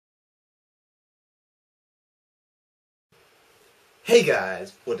Hey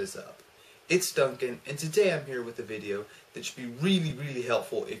guys, what is up? It's Duncan, and today I'm here with a video that should be really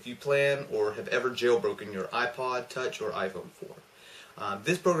helpful if you plan or have ever jailbroken your iPod Touch or iPhone 4.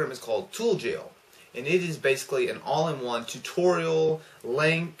 This program is called ToolJail, and it is basically an all-in-one tutorial,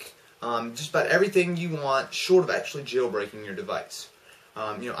 link, just about everything you want short of actually jailbreaking your device.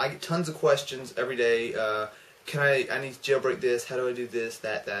 I get tons of questions every day. I need to jailbreak this, how do I do this,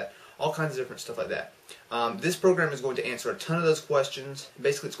 that, all kinds of different stuff like that. This program is going to answer a ton of those questions.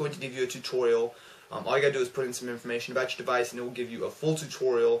 Basically, it's going to give you a tutorial. All you gotta do is put in some information about your device, and it will give you a full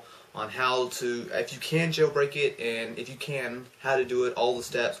tutorial on how to, if you can jailbreak it, and if you can, how to do it, all the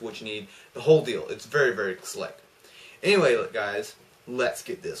steps, what you need, the whole deal. It's very slick. Anyway, look, guys, let's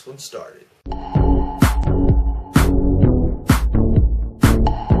get this one started.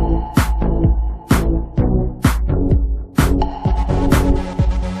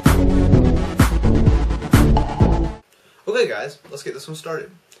 Okay guys, let's get this one started.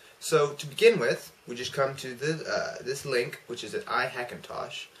 So to begin with, we just come to this link, which is at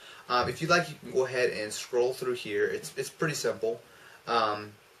iHackintosh. If you'd like, you can go ahead and scroll through here. It's pretty simple.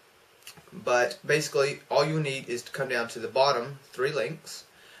 But basically, all you need is to come down to the bottom 3 links.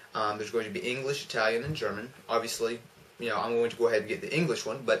 There's going to be English, Italian, and German. Obviously, I'm going to go ahead and get the English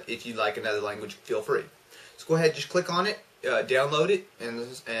one, but if you'd like another language, feel free. So go ahead, just click on it, download it,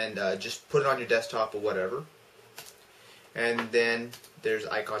 and just put it on your desktop or whatever. And then there's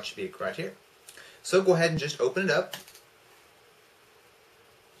the icon should be right here. So go ahead and just open it up.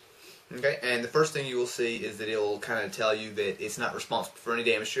 Okay, and the first thing you will see is that it will kind of tell you that it's not responsible for any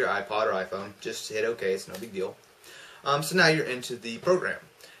damage to your iPod or iPhone. Just hit OK, it's no big deal. So now you're into the program.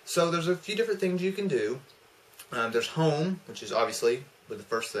 So there's a few different things you can do. There's Home, which is obviously the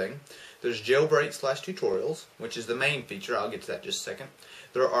first thing. There's Jailbreak/Tutorials, which is the main feature. I'll get to that in just a second.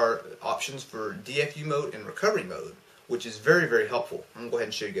 There are options for DFU mode and recovery mode, which is very helpful. I'm going to go ahead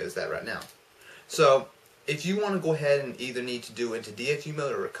and show you guys that right now. So if you want to go ahead and either need to do into DFU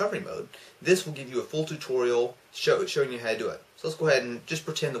mode or recovery mode, this will give you a full tutorial showing you how to do it. So let's go ahead and just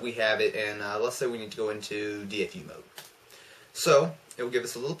pretend that we have it, and let's say we need to go into DFU mode. So it will give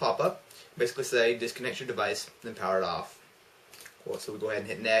us a little pop-up, basically say disconnect your device, then power it off. Cool. So we go ahead and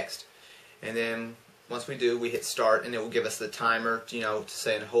hit next, and then once we do, we hit start, and it will give us the timer, to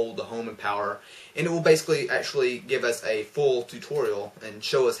say and hold the home and power, and it will basically actually give us a full tutorial and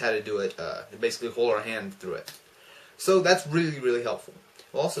show us how to do it, basically hold our hand through it. So that's really helpful.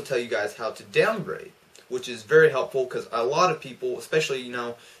 We'll also tell you guys how to downgrade, which is very helpful because a lot of people, especially,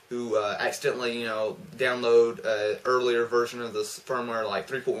 who accidentally, download an earlier version of this firmware like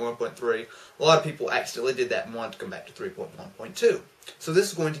 3.1.3, a lot of people accidentally did that and want to come back to 3.1.2. So this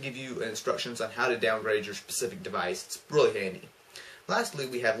is going to give you instructions on how to downgrade your specific device. It's really handy. Lastly,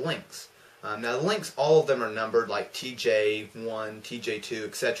 we have links. Now the links, all of them are numbered like TJ1, TJ2,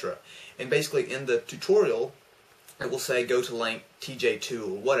 etc. And basically in the tutorial, it will say go to link TJ2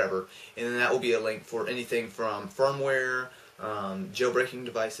 or whatever, and then that will be a link for anything from firmware, jailbreaking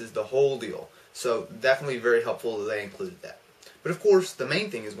devices, the whole deal. So definitely very helpful that they included that. But of course, the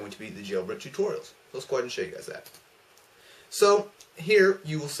main thing is going to be the jailbreak tutorials. Let's go ahead and show you guys that. So here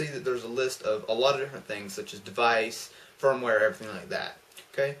you will see that there's a list of a lot of different things such as device, firmware, everything like that.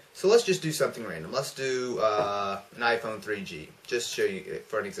 Okay, so let's just do something random. Let's do an iPhone 3G, just to show you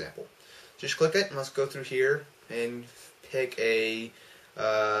for an example. Just click it and let's go through here and pick a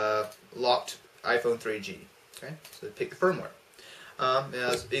locked iPhone 3G. Okay, so pick the firmware.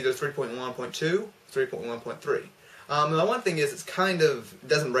 It's either 3.1.2, 3.1.3. The one thing is, it's kind of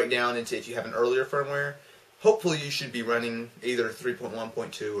doesn't break down into if you have an earlier firmware. Hopefully you should be running either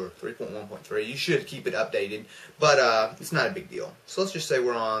 3.1.2 or 3.1.3. You should keep it updated, but it's not a big deal. So let's just say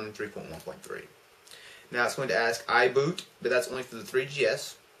we're on 3.1.3. Now it's going to ask iBoot, but that's only for the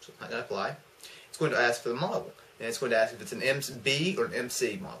 3GS, so it's not going to apply. It's going to ask for the model, and it's going to ask if it's an MB or an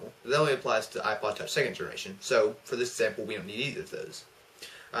MC model. That only applies to iPod Touch 2nd generation, so for this example we don't need either of those.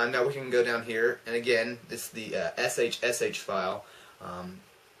 Now we can go down here, and again, it's the SHSH file.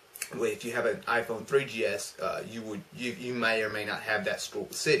 If you have an iPhone 3GS, you may or may not have that stored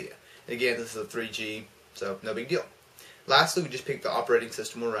with Cydia. Again, this is a 3G, so no big deal. Lastly, we just pick the operating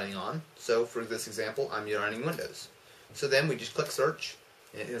system we're running on. So for this example, I'm running Windows. So then we just click search,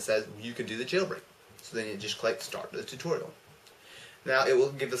 and it says you can do the jailbreak. So then you just click start the tutorial. Now it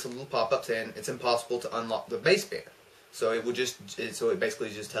will give us a little pop-up saying it's impossible to unlock the baseband. So it basically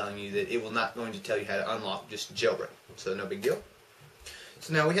is just telling you that it will not going to tell you how to unlock just jailbreak. So no big deal.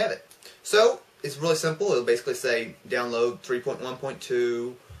 So now we have it. So it's really simple. It'll basically say download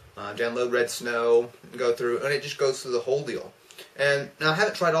 3.1.2, download Red Snow, go through, and it just goes through the whole deal. And now I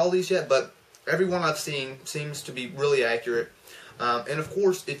haven't tried all these yet, but every one I've seen seems to be really accurate. And of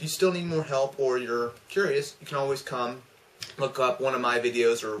course, if you still need more help or you're curious, you can always come look up one of my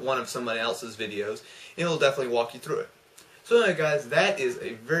videos or one of somebody else's videos, and it'll definitely walk you through it. So anyway, guys, that is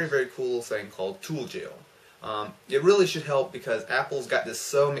a very, very cool thing called ToolJail. It really should help because Apple's got this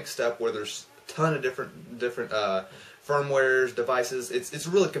so mixed up where there's a ton of different firmwares, devices. It's a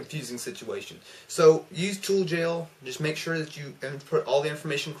really confusing situation. So use ToolJail. Just make sure that you input all the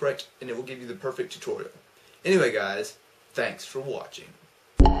information correct, and it will give you the perfect tutorial. Anyway, guys, thanks for watching.